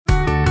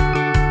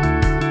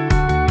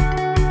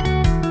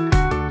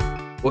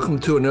Welcome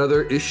to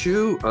another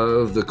issue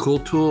of the Cool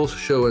Tools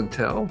Show and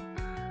Tell.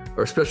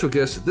 Our special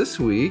guest this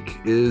week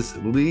is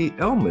Lee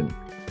Ellman.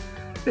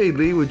 Hey,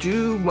 Lee, would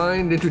you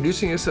mind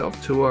introducing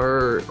yourself to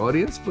our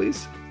audience,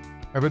 please?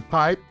 Evan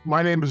Pipe.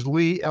 My name is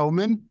Lee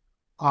Ellman.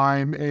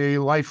 I'm a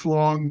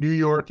lifelong New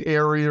York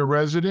area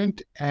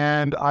resident,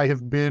 and I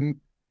have been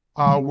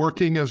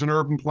working as an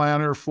urban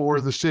planner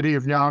for the city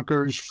of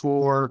Yonkers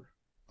for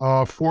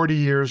 40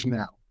 years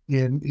now.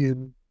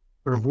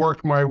 Sort of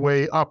worked my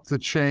way up the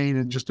chain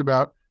in just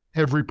about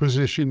every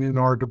position in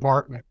our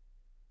department.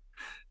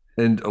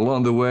 And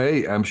along the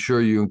way, I'm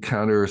sure you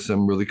encounter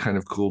some really kind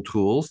of cool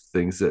tools,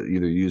 things that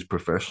either you use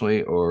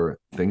professionally or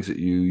things that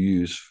you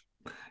use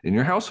in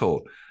your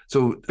household.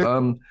 So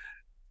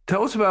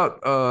tell us about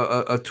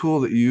a tool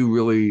that you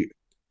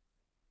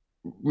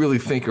really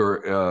think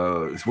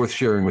is worth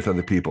sharing with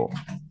other people.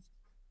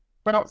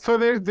 Well, so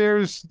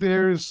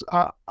there's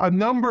a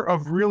number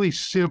of really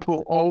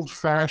simple,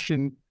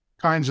 old-fashioned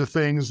kinds of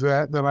things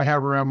that I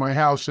have around my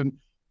house. And,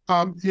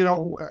 I'm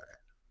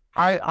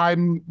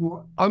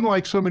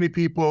unlike so many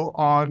people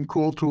on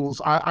Cool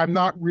Tools, I'm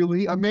not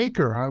really a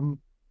maker. I'm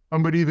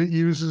somebody that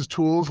uses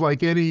tools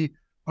like any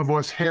of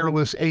us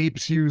hairless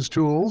apes use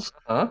tools.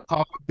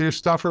 There's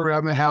stuff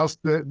around the house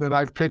that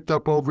I've picked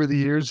up over the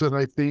years that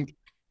I think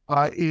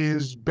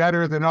is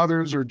better than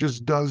others or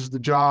just does the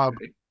job.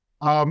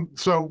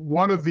 So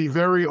one of the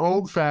very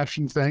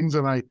old-fashioned things,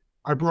 and I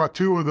brought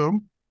two of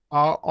them,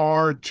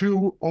 are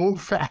two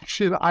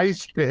old-fashioned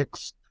ice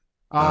picks.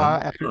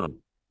 The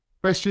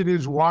question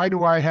is, why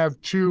do I have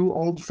two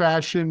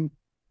old-fashioned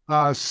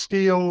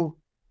steel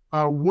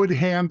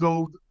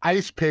wood-handled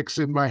ice picks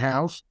in my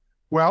house?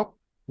 Well,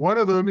 one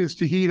of them is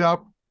to heat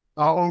up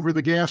over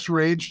the gas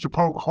range to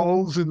poke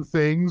holes in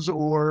things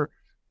or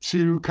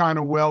to kind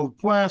of weld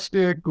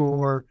plastic,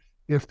 or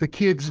if the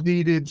kids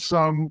needed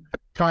some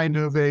kind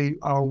of a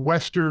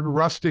Western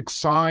rustic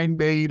sign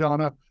made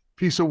on a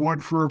piece of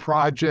wood for a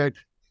project.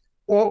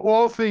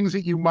 All things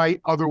that you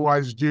might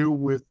otherwise do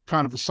with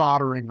kind of a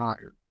soldering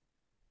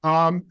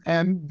iron.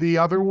 And the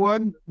other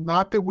one,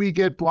 not that we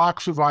get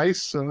blocks of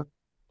ice.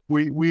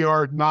 We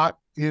are not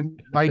in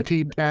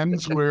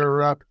 1910s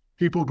where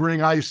people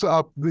bring ice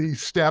up the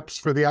steps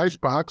for the ice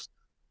box.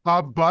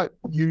 But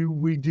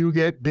we do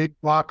get big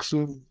blocks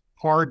of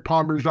hard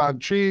Parmesan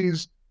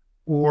cheese,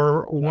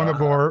 or one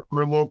of our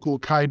local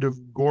kind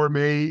of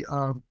gourmet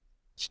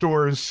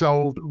stores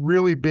sold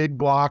really big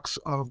blocks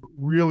of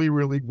really,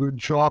 really good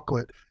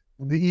chocolate.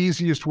 And the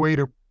easiest way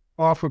to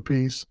off a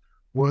piece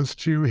was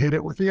to hit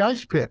it with the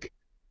ice pick.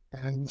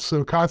 And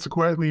so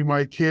consequently,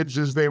 my kids,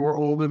 as they were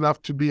old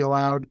enough to be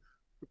allowed to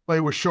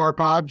play with sharp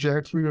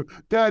objects, we go,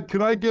 "Dad,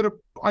 can I get a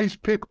ice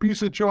pick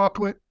piece of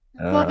chocolate?"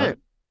 Go ahead.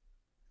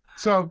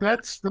 So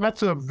that's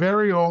a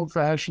very old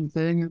fashioned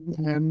thing.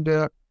 And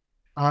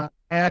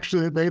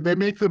actually they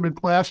make them in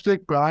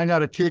plastic, but I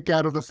got a kick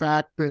out of the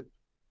fact that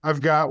I've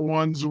got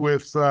ones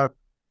with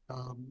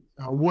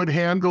wood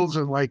handles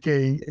and like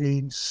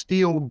a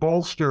steel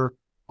bolster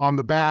on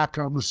the back.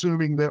 I'm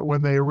assuming that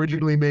when they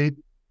originally made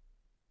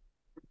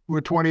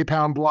a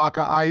 20-pound block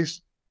of ice,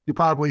 you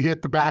probably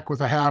hit the back with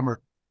a hammer.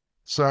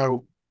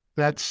 So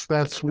that's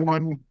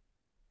one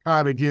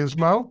kind of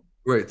gizmo.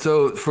 Right.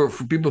 So for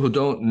people who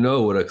don't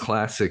know what a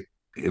classic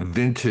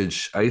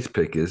vintage ice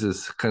pick is,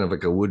 it's kind of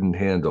like a wooden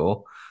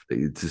handle that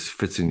it just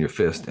fits in your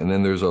fist. And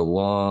then there's a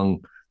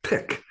long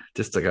pick,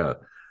 just like a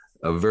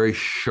very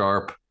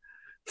sharp,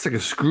 it's like a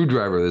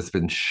screwdriver that's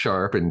been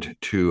sharpened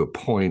to a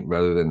point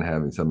rather than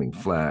having something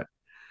flat.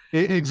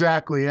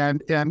 Exactly.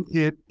 And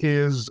it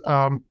is,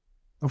 of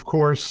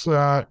course,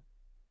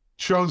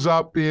 shows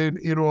up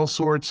in all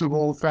sorts of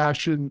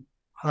old-fashioned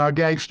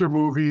gangster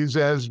movies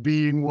as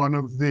being one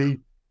of the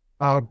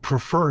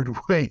preferred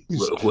ways.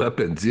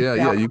 Weapons.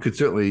 Yeah. You could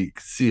certainly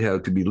see how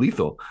it could be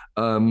lethal.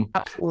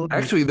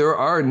 Actually, there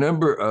are a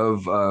number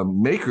of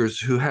makers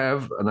who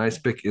have an ice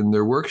pick in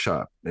their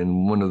workshop.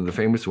 And one of the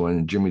famous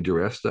ones, Jimmy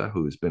DiResta,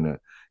 who has been a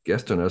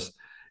guest on us,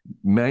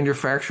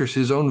 manufactures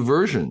his own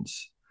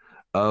versions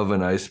of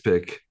an ice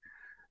pick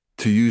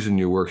to use in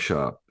your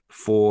workshop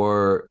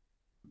for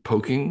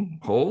poking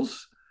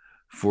holes,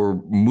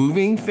 for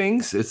moving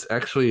things. It's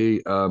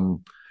actually,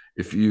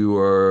 if you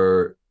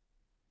are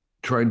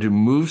trying to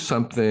move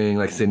something,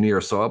 like say near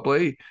a saw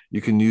blade, you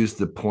can use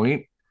the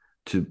point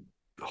to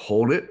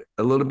hold it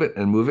a little bit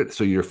and move it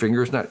so your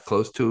finger's not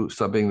close to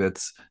something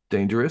that's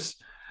dangerous.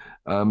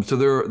 So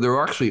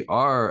there actually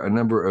are a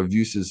number of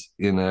uses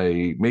in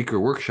a maker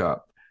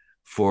workshop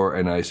for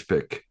an ice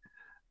pick.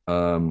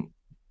 I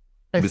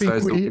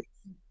think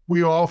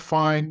we all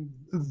find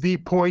the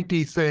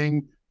pointy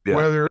thing,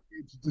 whether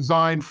it's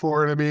designed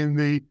for it. I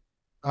mean,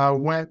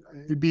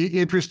 it'd be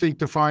interesting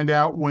to find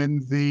out when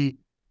the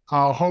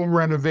home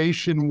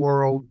renovation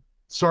world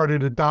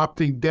started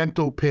adopting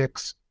dental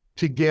picks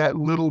to get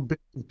little bit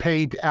of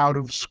paint out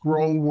of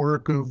scroll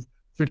work of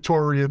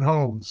Victorian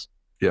homes.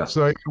 Yeah.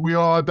 So we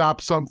all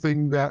adopt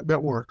something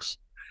that works.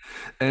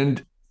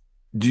 And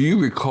Do you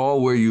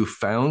recall where you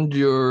found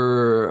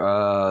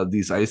your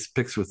these ice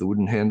picks with the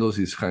wooden handles,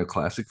 these kind of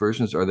classic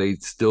versions? Are they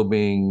still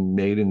being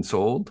made and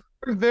sold?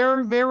 They're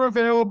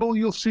available.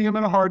 You'll see them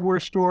in a hardware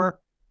store.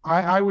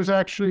 I was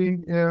actually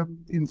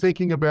in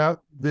thinking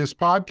about this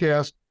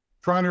podcast,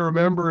 trying to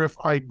remember if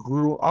I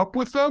grew up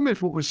with them,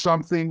 if it was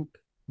something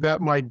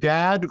that my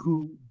dad,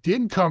 who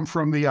did come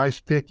from the ice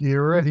pick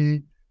era,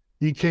 he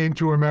came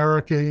to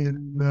America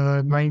in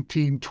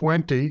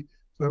 1920.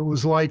 So it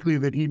was likely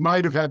that he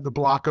might have had the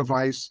block of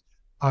ice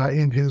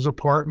in his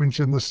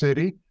apartments in the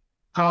city.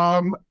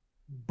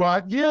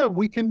 But yeah,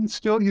 you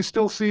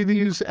still see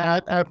these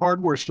at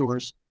hardware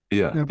stores.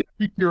 Yeah.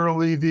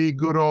 Particularly the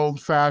good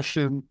old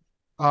fashioned,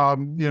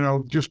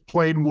 just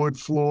plain wood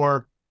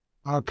floor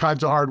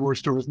kinds of hardware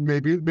stores.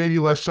 Maybe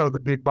less so the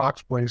big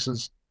box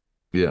places.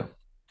 Yeah.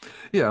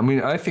 Yeah. I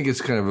mean, I think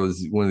it's kind of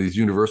one of these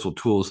universal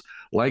tools,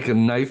 like a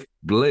knife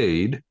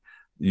blade.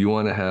 You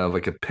want to have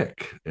like a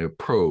pick, a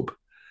probe.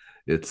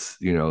 It's,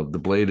 the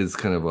blade is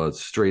kind of a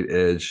straight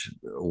edge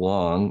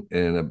long,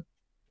 and a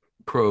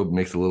probe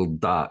makes a little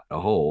dot, a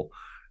hole.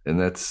 And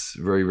that's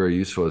very, very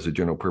useful as a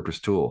general purpose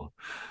tool.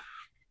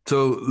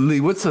 So,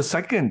 Lee, what's the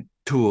second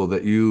tool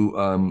that you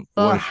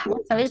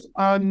okay.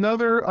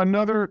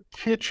 Another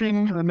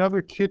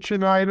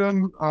kitchen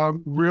item,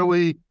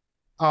 really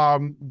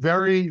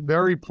very,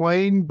 very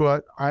plain,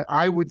 but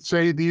I would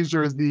say these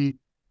are the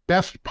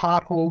best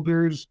pot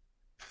holders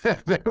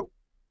that I've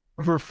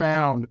ever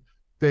found.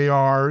 They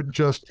are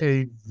just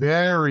a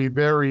very,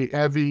 very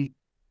heavy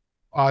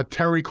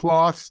terry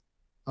cloth.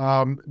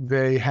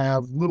 They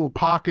have little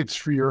pockets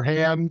for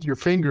your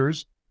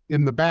fingers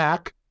in the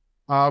back.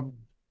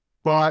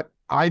 But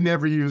I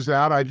never use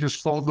that. I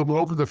just fold them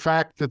over. The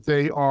fact that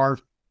they are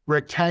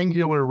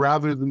rectangular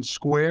rather than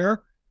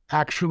square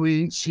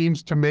actually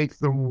seems to make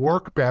them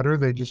work better.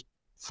 They just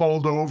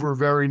fold over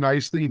very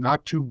nicely,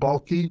 not too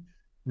bulky.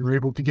 You're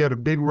able to get a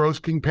big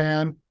roasting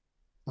pan.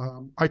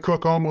 I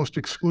cook almost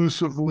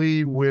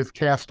exclusively with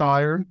cast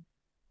iron.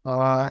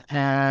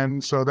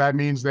 And so that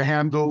means the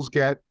handles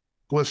get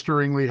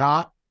blisteringly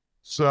hot.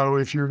 So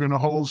if you're going to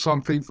hold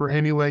something for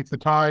any length of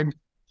time,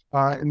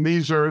 and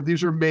these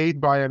are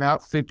made by an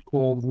outfit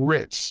called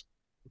Ritz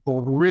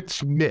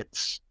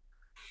Mitts.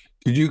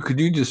 Could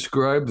you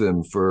describe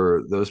them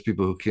for those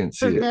people who can't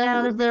see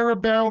it? They're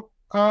about,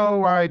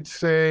 I'd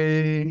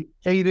say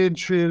 8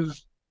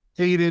 inches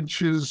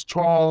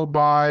tall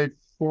by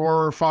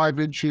 4 or 5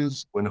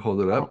 inches. When hold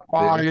it up,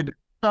 wide,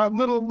 a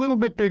little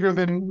bit bigger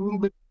than a little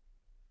bit.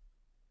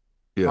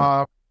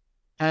 Yeah.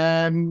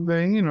 And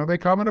they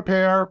come in a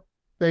pair.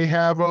 They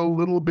have a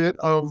little bit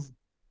of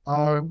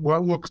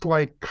what looks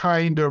like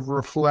kind of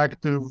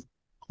reflective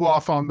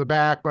cloth on the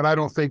back, but I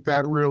don't think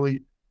that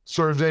really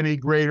serves any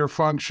greater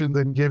function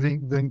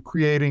than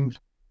creating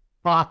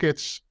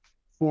pockets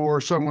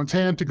for someone's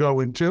hand to go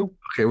into.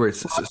 Okay, right.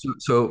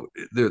 So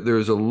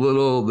there's a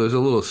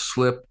little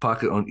slip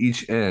pocket on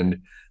each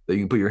end that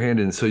you can put your hand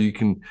in, so you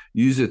can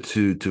use it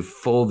to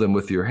fold them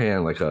with your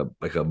hand like a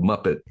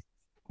Muppet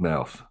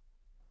mouth,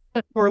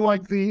 or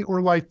like the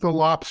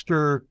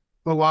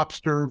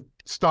lobster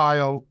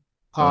style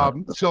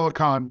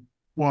silicone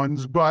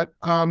ones. But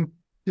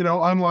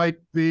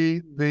unlike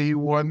the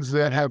ones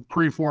that have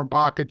preformed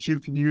pockets, you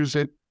can use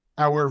it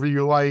however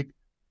you like,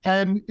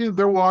 and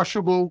they're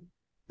washable.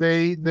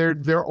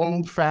 They're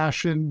old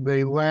fashioned.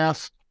 They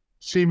last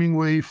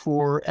seemingly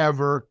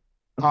forever,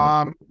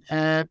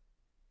 and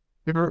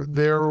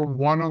they're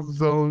one of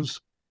those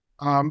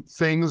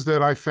things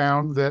that I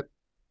found that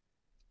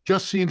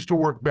just seems to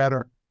work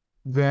better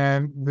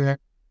than the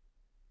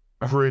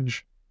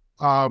average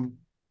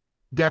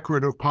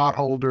decorative pot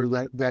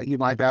holder that you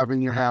might have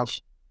in your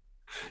house.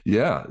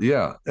 Yeah,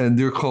 yeah. And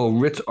they're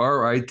called Ritz,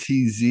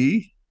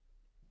 Ritz,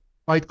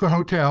 like the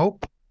hotel,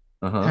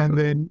 and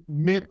then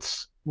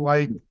Mitts,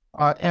 like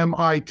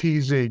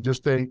Mitz,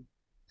 just a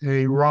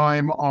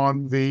rhyme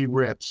on the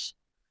Ritz.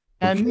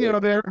 And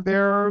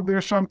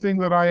they're something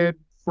that I had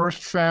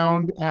first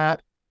found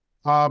at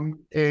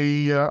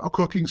a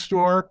cooking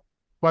store,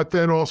 but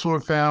then also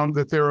have found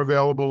that they're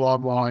available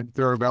online.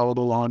 They're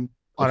available on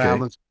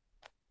Amazon.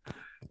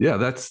 Yeah,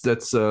 that's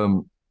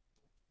one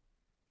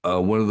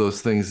of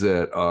those things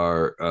that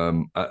are,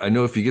 I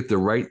know if you get the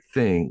right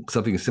thing,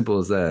 something as simple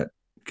as that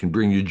can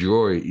bring you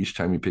joy each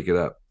time you pick it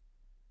up.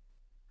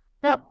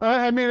 Yeah,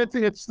 I mean,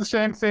 it's the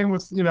same thing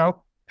with,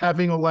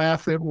 having a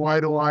laugh at why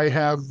do I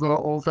have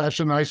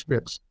old-fashioned ice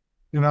picks?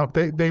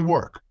 They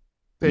work.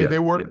 They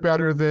work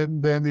better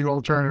than the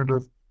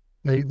alternative.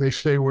 They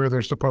stay where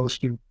they're supposed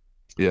to.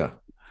 Yeah.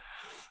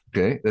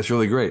 Okay, that's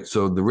really great.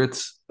 So the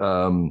Ritz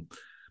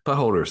pot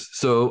holders.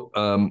 So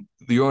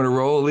you're on a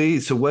roll, Lee.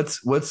 So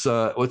what's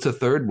a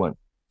third one?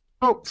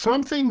 Oh,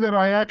 something that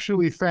I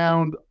actually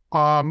found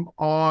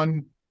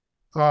on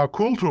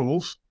Cool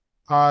Tools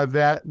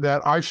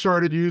that I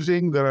started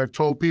using, that I've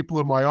told people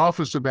in my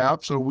office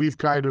about, so we've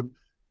kind of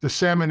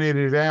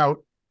disseminated it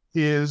out,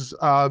 is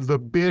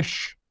the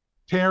Bish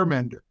Tear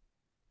Mender.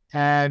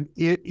 And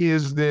it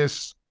is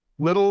this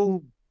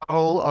little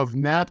bottle of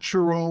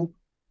natural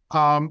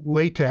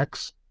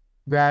latex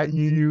that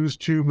you use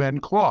to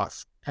mend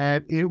cloth.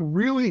 And it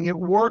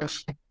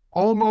works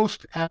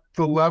almost at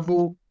the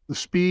level, the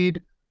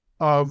speed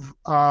of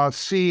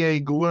CA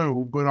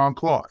glue, but on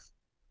cloth.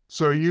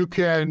 So you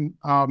can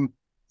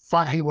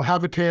you'll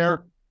have a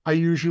tear. I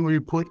usually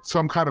put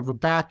some kind of a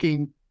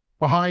backing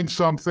behind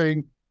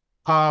something,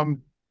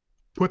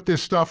 put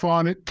this stuff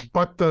on it,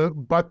 but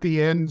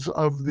the ends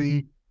of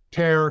the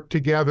tear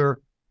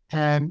together,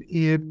 and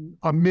in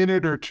a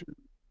minute or two,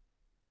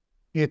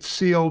 it's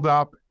sealed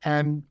up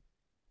and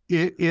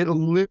it'll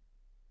live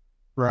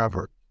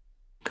forever.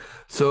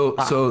 So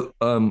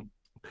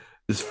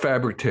it's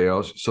fabric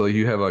tears. So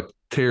you have a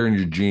tear in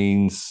your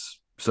jeans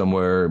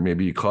somewhere,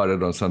 maybe you caught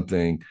it on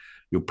something.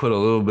 You'll put a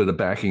little bit of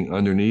backing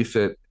underneath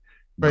it,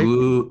 Right.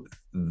 glue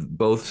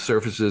both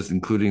surfaces,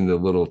 including the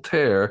little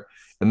tear,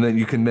 and then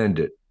you can mend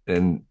it.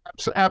 And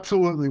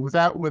absolutely,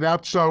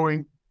 without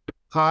sewing.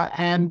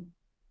 And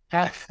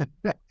as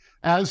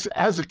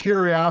a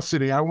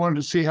curiosity, I wanted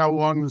to see how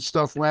long the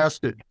stuff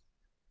lasted.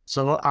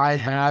 So I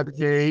had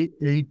a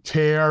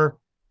tear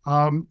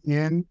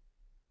in.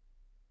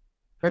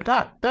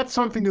 That's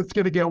something that's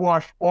going to get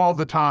washed all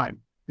the time.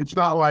 It's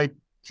not like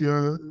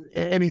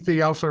anything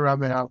else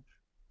around the house.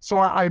 So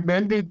I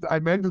mended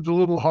the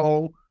little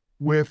hole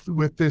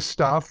with this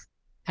stuff,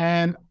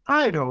 and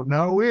I don't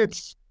know,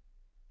 it's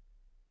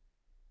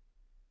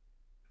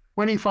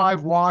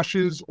 25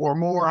 washes or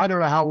more. I don't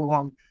know how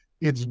long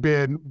it's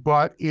been,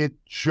 but it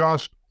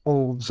just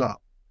holds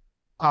up.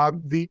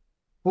 And the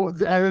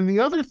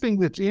other thing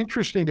that's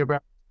interesting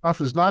about stuff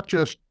is not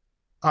just,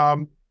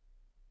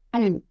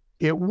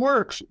 it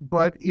works,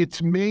 but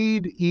it's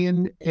made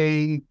in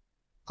a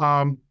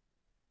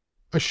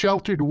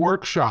sheltered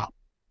workshop.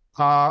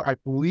 I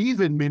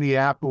believe in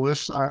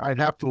Minneapolis. I'd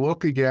have to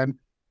look again.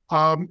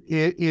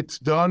 It's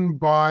done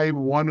by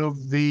one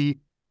of the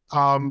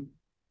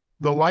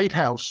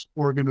lighthouse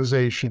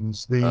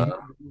organizations, the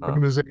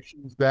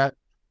organizations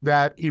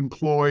that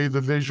employ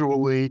the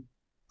visually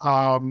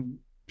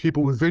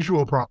people with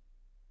visual problems.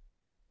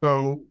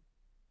 So,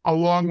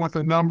 along with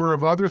a number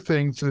of other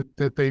things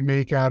that they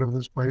make out of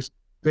this place,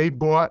 they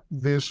bought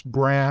this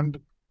brand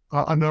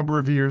a number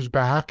of years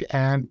back,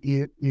 and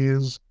it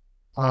is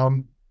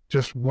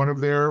just one of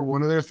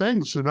their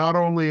things. So not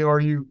only are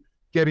you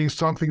getting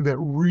something that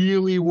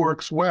really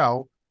works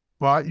well,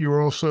 but you're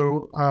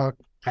also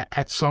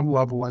at some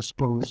level, I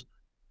suppose,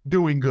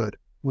 doing good,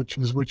 which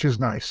is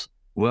nice.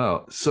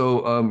 Wow.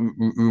 So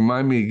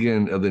remind me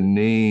again of the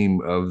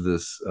name of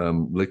this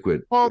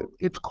liquid. Well,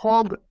 it's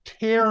called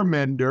Tear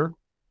Mender,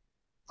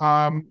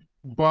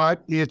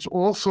 but it's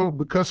also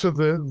because of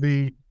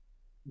the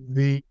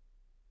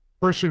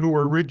person who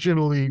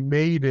originally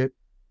made it.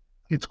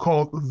 It's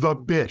called the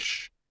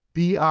Bish,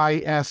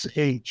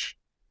 BISH.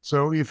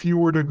 So if you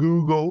were to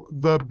Google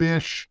the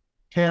Bish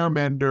Tear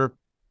Mender,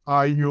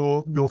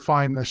 you'll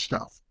find this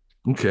stuff.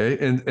 Okay,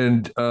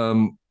 and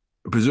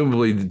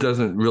presumably it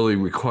doesn't really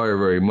require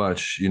very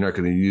much. You're not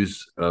going to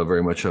use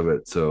very much of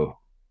it, so.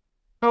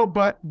 No,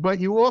 but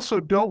you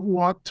also don't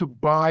want to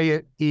buy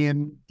it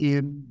in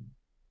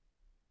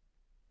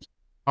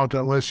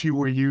unless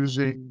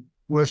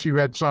you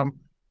had some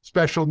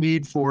special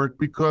need for it,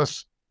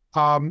 because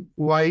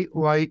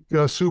like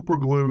super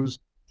glues,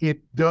 it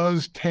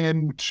does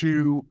tend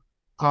to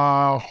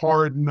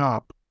harden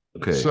up.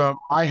 Okay. So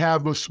I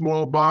have a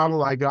small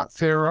bottle. I got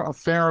a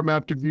fair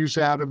amount of use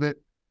out of it,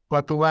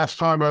 but the last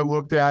time I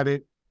looked at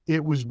it,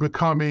 it was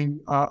becoming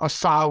a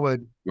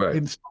solid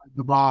inside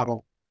the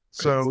bottle.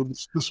 So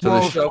the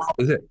small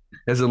it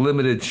has a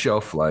limited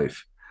shelf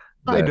life.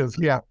 Kind of,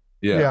 yeah.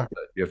 You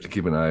have to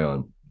keep an eye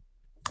on.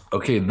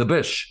 Okay, the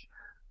Bish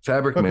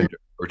fabric mender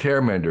or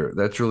tear mender.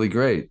 That's really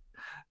great.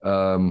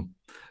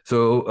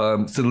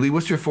 So Lee,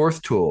 what's your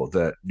fourth tool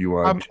that you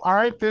want? All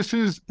right, this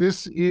is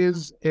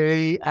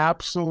a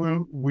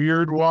absolute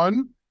weird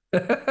one.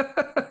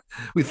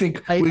 we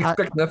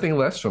expect nothing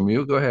less from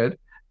you. Go ahead.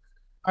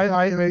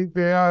 I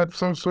have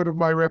some sort of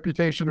my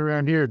reputation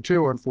around here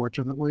too,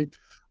 unfortunately.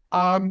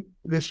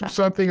 This is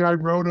something I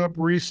wrote up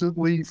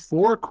recently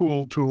for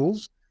Cool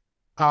Tools.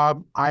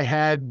 I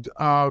had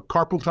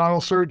carpal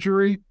tunnel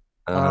surgery.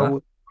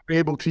 Was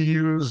able to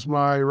use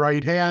my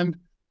right hand.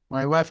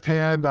 My left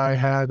hand, I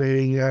had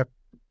a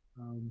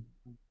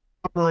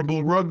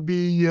horrible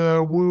rugby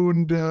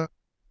wound.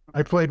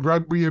 I played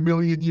rugby a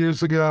million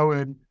years ago,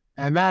 and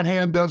that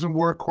hand doesn't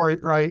work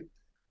quite right.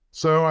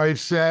 So I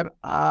said,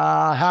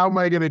 how am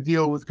I going to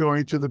deal with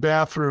going to the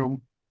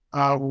bathroom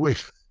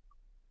with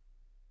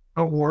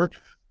don't work?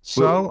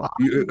 So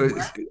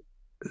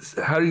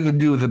how are you going to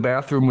do the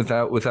bathroom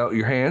without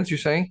your hands, you're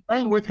saying?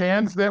 With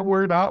hands that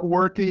were not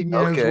working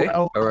as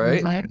well. All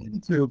right.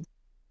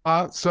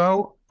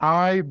 So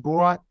I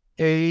bought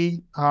a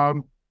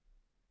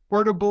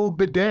portable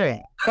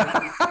bidet.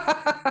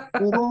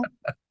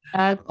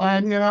 and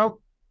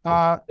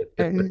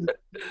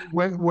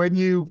when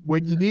you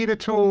need a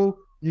tool,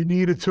 you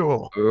need a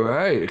tool. All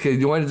right. Okay. Do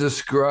you want to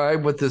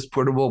describe what this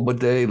portable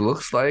bidet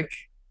looks like?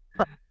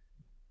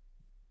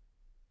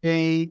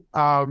 A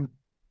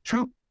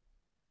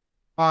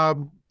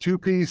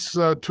two-piece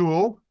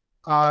tool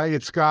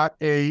It's got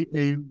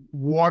a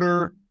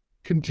water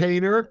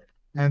container,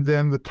 and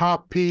then the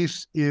top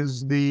piece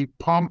is the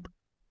pump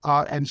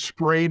and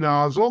spray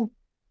nozzle.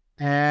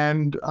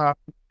 And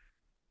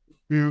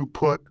you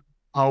put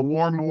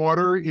warm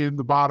water in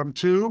the bottom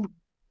tube.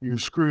 You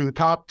screw the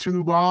top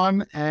tube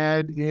on,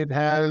 and it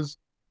has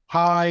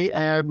high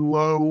and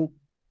low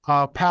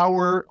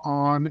power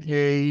on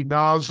a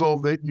nozzle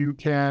that you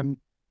can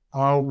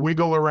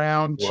wiggle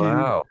around to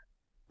the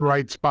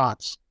right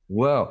spots.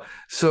 Wow.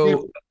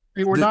 So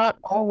they were not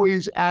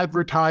always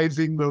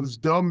advertising those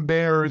dumb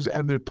bears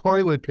and the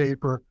toilet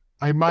paper.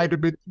 I might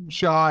have been too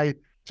shy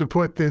to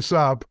put this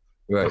up.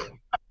 Right.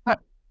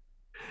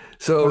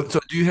 So do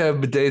you have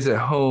bidets at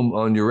home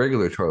on your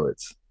regular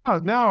toilets? Oh,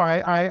 no,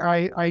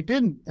 I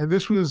didn't. And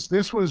this was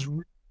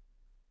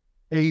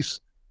a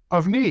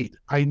of need.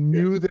 I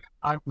knew that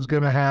I was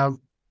going to have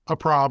a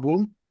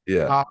problem.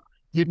 Yeah.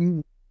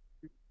 Didn't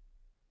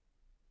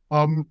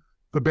the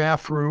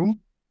bathroom,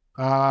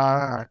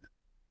 the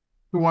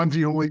ones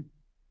you only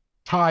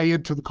tie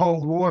into the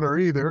cold water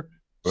either.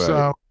 Right.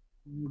 So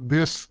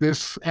this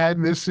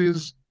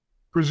is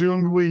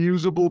presumably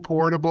usable,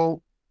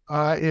 portable,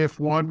 if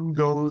one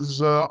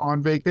goes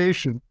on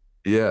vacation.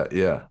 Yeah,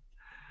 yeah.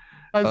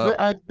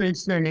 As they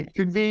say,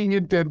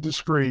 convenient and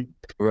discreet.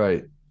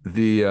 Right.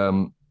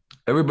 The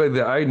everybody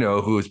that I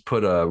know who has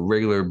put a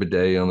regular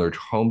bidet on their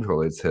home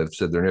toilets have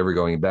said they're never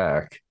going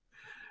back.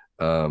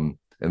 And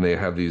they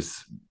have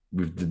these.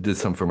 We did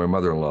some for my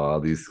mother-in-law.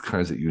 These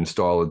kinds that you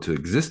install into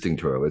existing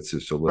toilets.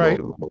 Just a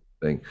little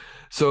thing.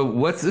 So,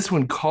 what's this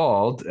one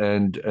called,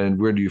 and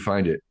where do you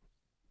find it?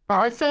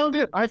 I found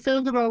it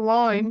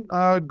online.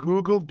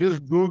 Googling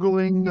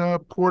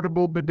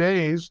portable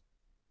bidets,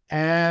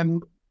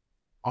 and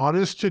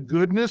honest to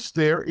goodness,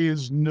 there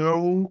is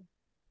no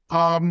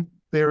brand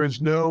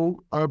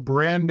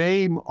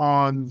name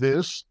on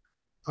this.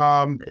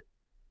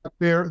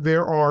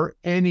 There are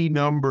any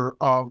number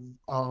of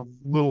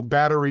little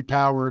battery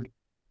powered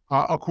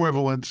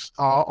equivalents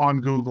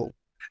on Google.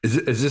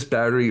 Is this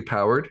battery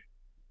powered?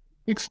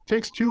 It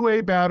takes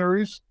 2A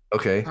batteries.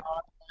 Okay.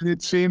 And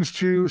it seems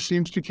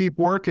to keep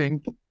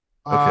working.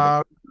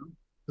 Okay.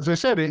 As I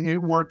said, it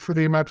worked for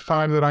the amount of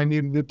time that I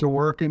needed it to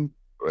work, and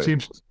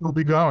seems to still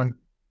be going.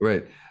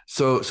 Right.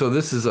 So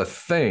this is a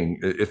thing.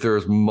 If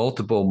there's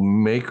multiple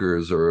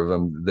makers or of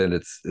them, then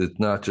it's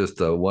not just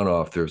a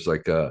one-off. There's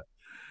like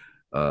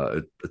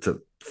it's a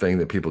thing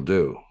that people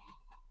do.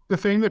 The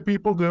thing that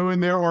people do,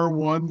 and there are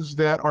ones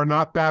that are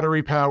not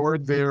battery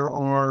powered. There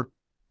are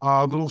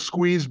little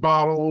squeeze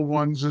bottle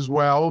ones as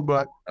well,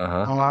 but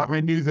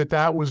I knew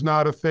that was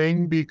not a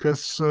thing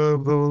because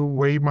of the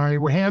way my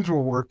hands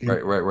were working.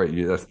 Right.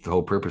 Yeah, that's the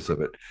whole purpose of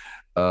it.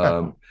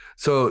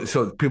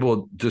 So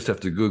people just have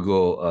to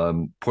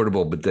Google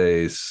portable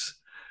bidets,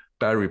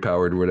 battery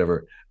powered,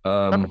 whatever.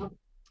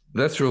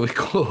 That's really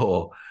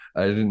cool.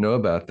 I didn't know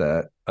about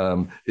that.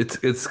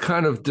 It's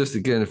kind of just,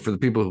 again, for the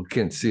people who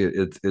can't see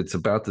it, it's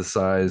about the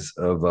size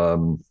of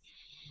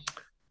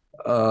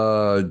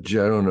I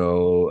don't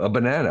know, a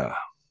banana.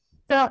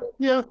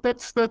 Yeah,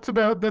 that's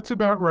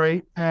about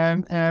right,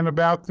 and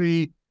about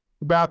the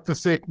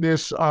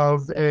thickness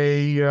of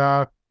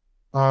a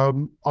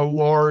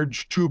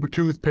large tube of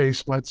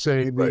toothpaste, let's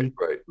say, the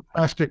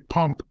plastic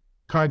pump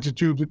kinds of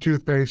tubes of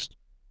toothpaste.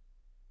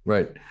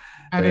 Right.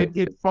 And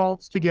it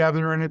falls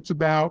together, and it's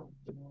about,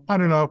 I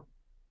don't know,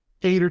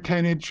 8 or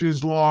 10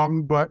 inches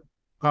long, but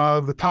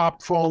the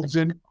top folds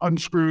in,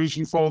 unscrews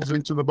and folds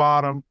into the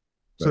bottom,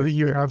 so that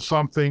you have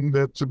something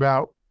that's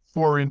about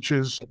 4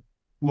 inches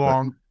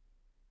long. Right.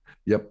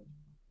 Yep.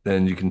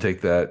 And you can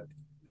take that,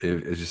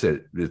 as you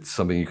said, it's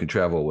something you can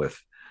travel with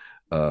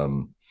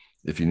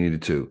if you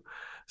needed to.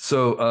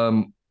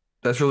 So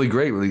that's really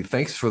great. Really,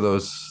 thanks for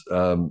those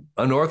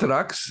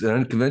unorthodox and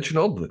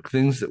unconventional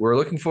things that we're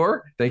looking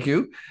for. Thank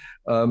you.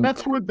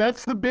 That's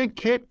the big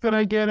kick that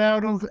I get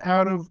out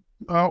of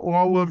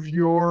all of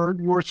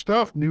your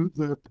stuff.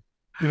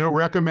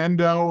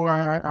 Recommendo.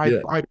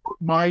 I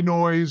put my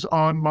noise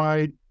on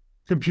my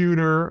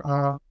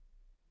computer,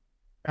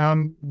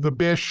 and the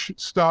Bish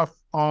stuff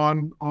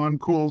on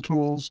Cool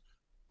Tools.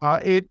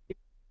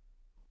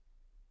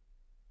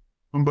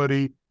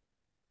 Somebody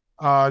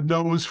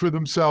knows for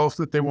themselves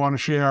that they want to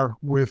share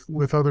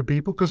with other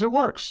people because it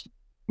works.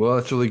 Well,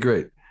 that's really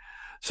great.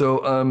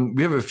 So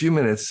we have a few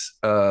minutes.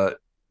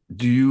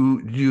 Do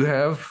you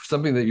have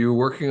something that you're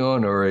working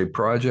on, or a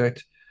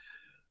project,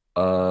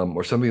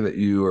 or something that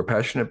you are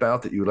passionate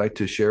about that you would like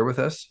to share with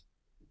us?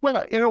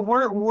 Well,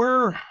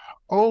 we're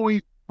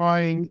always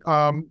trying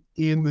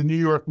in the New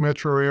York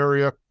metro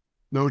area,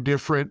 no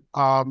different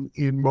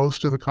in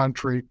most of the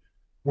country.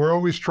 We're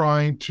always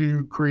trying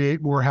to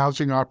create more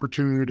housing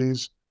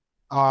opportunities.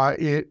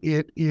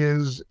 It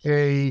is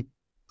a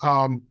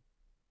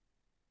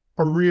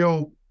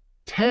real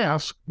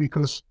task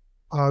because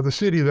the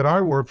city that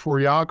I work for,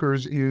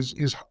 Yonkers,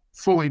 is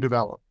fully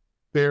developed.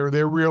 There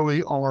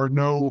really are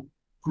no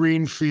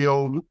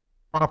greenfield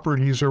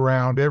properties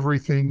around.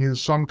 Everything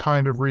is some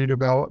kind of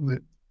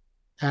redevelopment,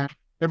 and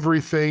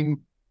everything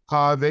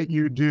that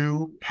you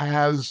do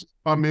has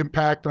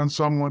impact on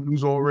someone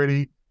who's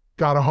already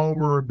got a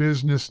home or a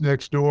business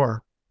next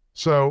door.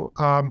 So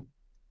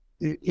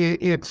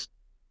it's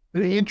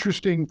an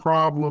interesting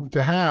problem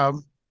to have,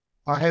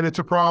 and it's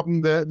a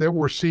problem that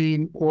we're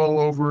seeing all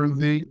over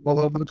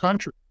the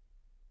country.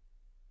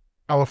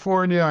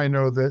 California, I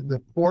know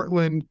that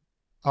Portland,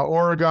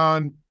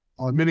 Oregon,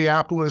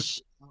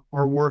 Minneapolis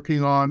are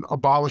working on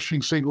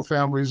abolishing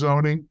single-family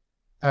zoning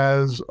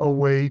as a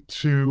way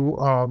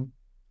to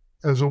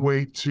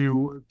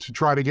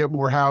try to get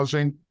more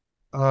housing.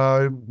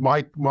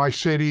 My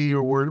city,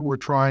 we're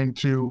trying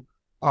to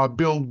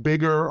build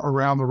bigger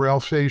around the rail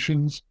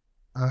stations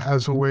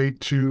as a way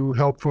to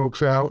help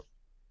folks out.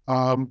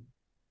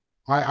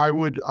 I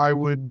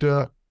would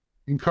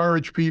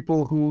encourage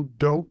people who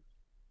don't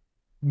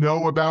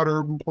know about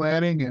urban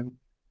planning and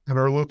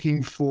are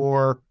looking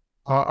for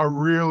a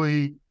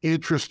really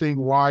interesting,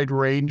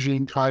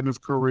 wide-ranging kind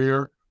of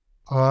career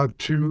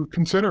to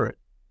consider it.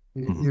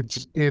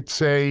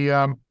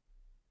 Mm-hmm.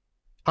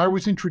 I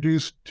was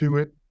introduced to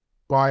it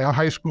by a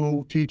high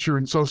school teacher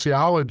in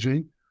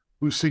sociology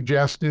who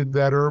suggested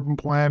that urban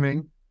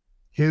planning,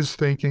 his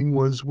thinking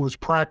was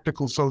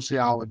practical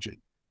sociology,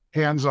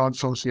 hands-on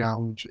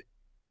sociology.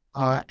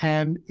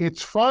 And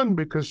it's fun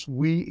because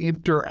we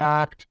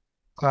interact,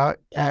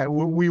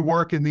 we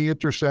work in the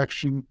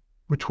intersection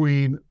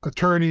between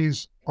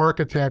attorneys,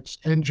 architects,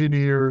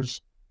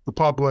 engineers, the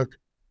public.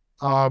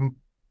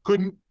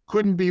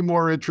 Couldn't be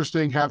more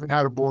interesting. Haven't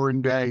had a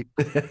boring day.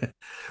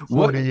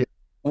 What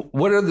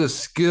are the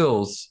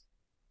skills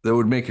that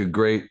would make a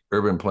great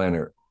urban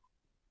planner?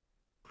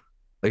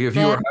 Like if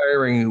you were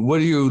hiring, what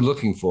are you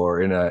looking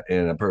for in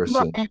a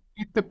person?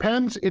 It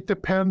depends. It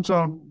depends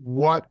on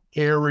what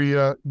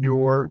area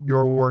you're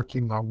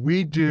working on.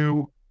 We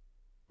do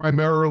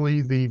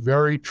primarily the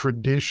very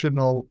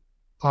traditional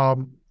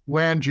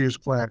land use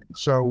planning.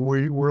 So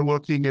we're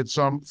looking at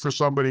for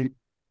somebody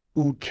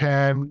who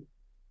can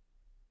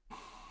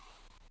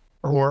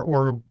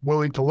or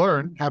willing to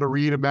learn how to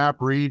read a map,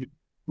 read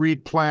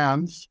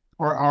plans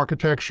or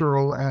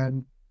architectural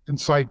and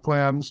site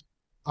plans.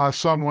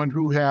 Someone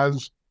who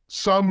has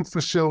some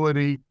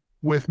facility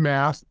with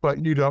math,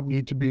 but you don't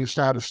need to be a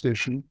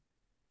statistician.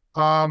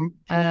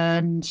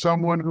 And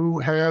someone who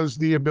has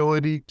the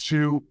ability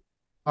to,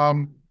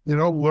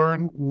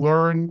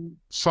 learn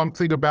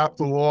something about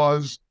the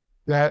laws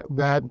that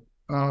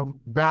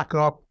back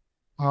up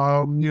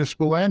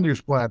municipal land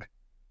use planning.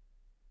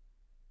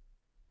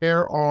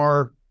 There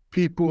are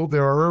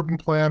urban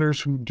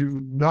planners who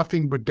do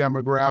nothing but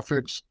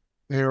demographics.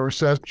 They are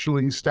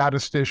essentially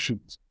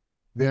statisticians.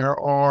 There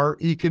are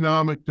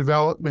economic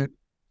development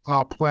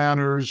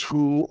planners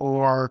who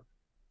are,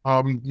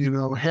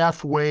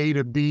 halfway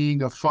to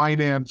being a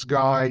finance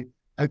guy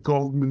at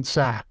Goldman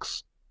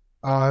Sachs.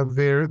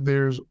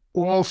 There's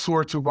all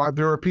sorts of,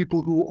 there are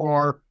people who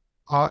are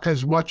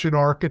as much an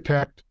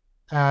architect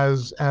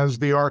as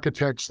the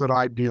architects that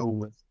I deal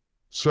with.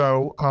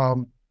 So,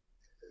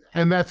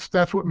 and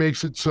that's what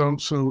makes it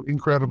so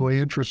incredibly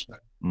interesting.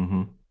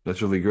 Mm-hmm.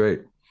 That's really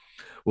great.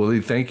 Well,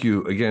 Lee, thank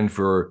you again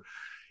for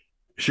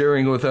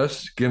sharing with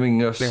us,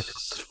 giving us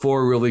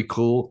 4 really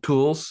cool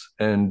tools,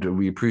 and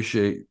we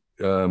appreciate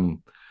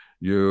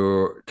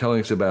your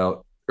telling us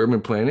about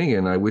urban planning.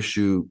 And I wish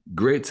you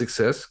great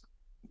success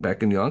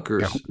back in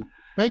Yonkers. Yeah.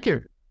 Thank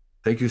you.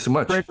 Thank you so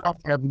much. Great job,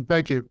 Kevin.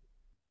 Thank you.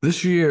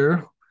 This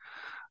year,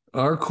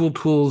 our Cool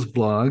Tools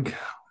blog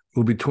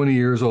will be 20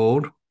 years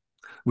old,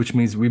 which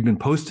means we've been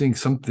posting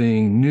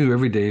something new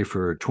every day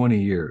for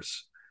 20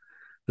 years.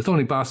 It's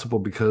only possible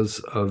because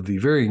of the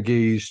very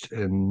engaged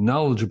and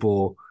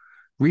knowledgeable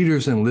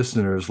readers and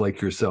listeners like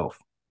yourself.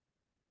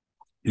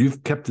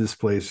 You've kept this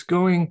place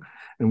going,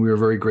 and we are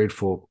very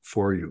grateful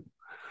for you.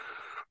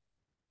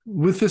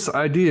 With this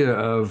idea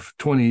of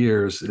 20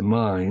 years in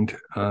mind,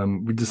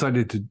 we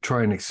decided to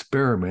try an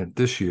experiment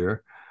this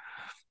year,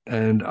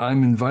 and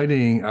I'm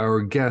inviting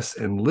our guests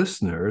and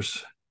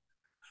listeners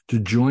to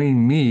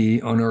join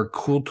me on our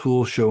Cool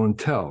Tool Show and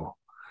Tell,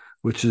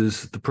 which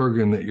is the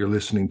program that you're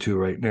listening to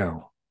right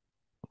now.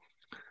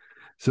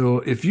 So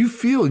if you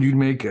feel you'd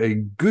make a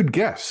good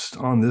guest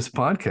on this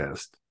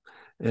podcast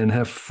and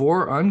have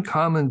 4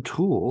 uncommon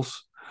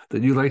tools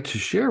that you'd like to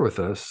share with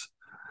us,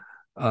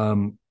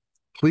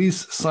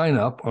 please sign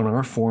up on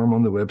our form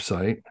on the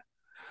website,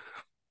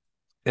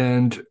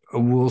 and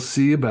we'll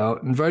see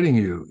about inviting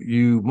you.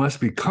 You must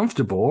be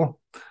comfortable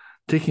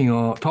talking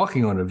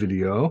on a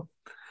video,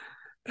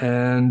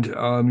 and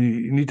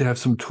you need to have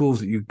some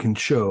tools that you can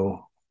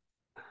show.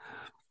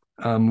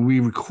 We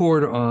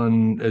record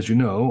on, as you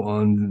know,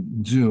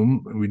 on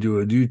Zoom. We do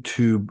a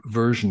YouTube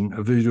version,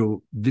 a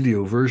video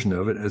version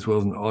of it, as well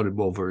as an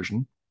audible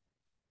version.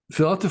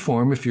 Fill out the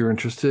form if you're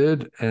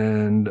interested,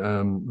 and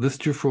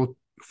list your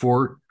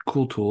 4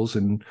 cool tools,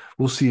 and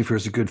we'll see if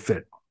there's a good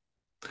fit.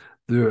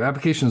 The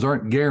applications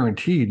aren't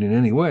guaranteed in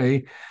any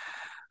way,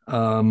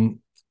 and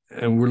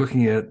we're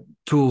looking at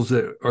tools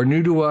that are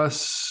new to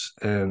us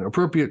and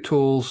appropriate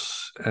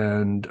tools,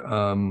 and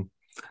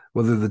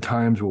whether the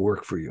times will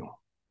work for you.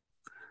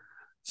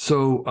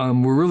 So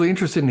we're really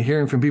interested in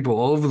hearing from people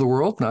all over the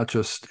world, not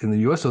just in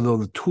the US, although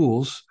the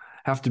tools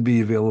have to be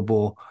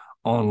available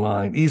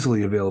online,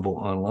 easily available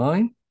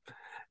online.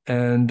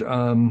 And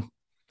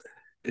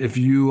if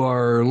you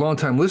are a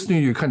longtime listener,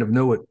 you kind of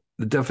know what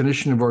the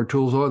definition of our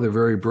tools are. They're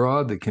very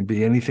broad. They can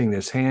be anything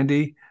that's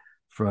handy,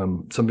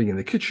 from something in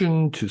the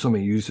kitchen to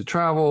something you use to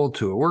travel,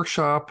 to a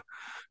workshop,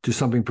 to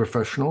something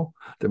professional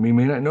that we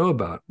may not know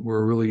about.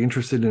 We're really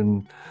interested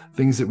in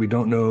things that we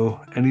don't know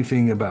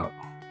anything about.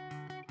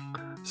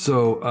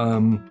 So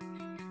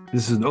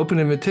this is an open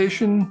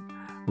invitation.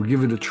 We'll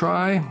give it a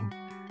try.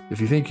 If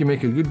you think you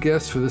make a good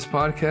guess for this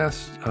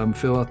podcast,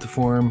 fill out the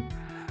form.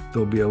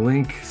 There'll be a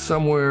link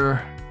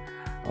somewhere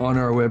on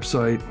our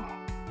website.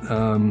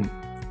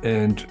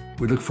 And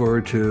we look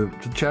forward to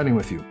chatting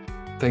with you.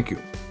 Thank you.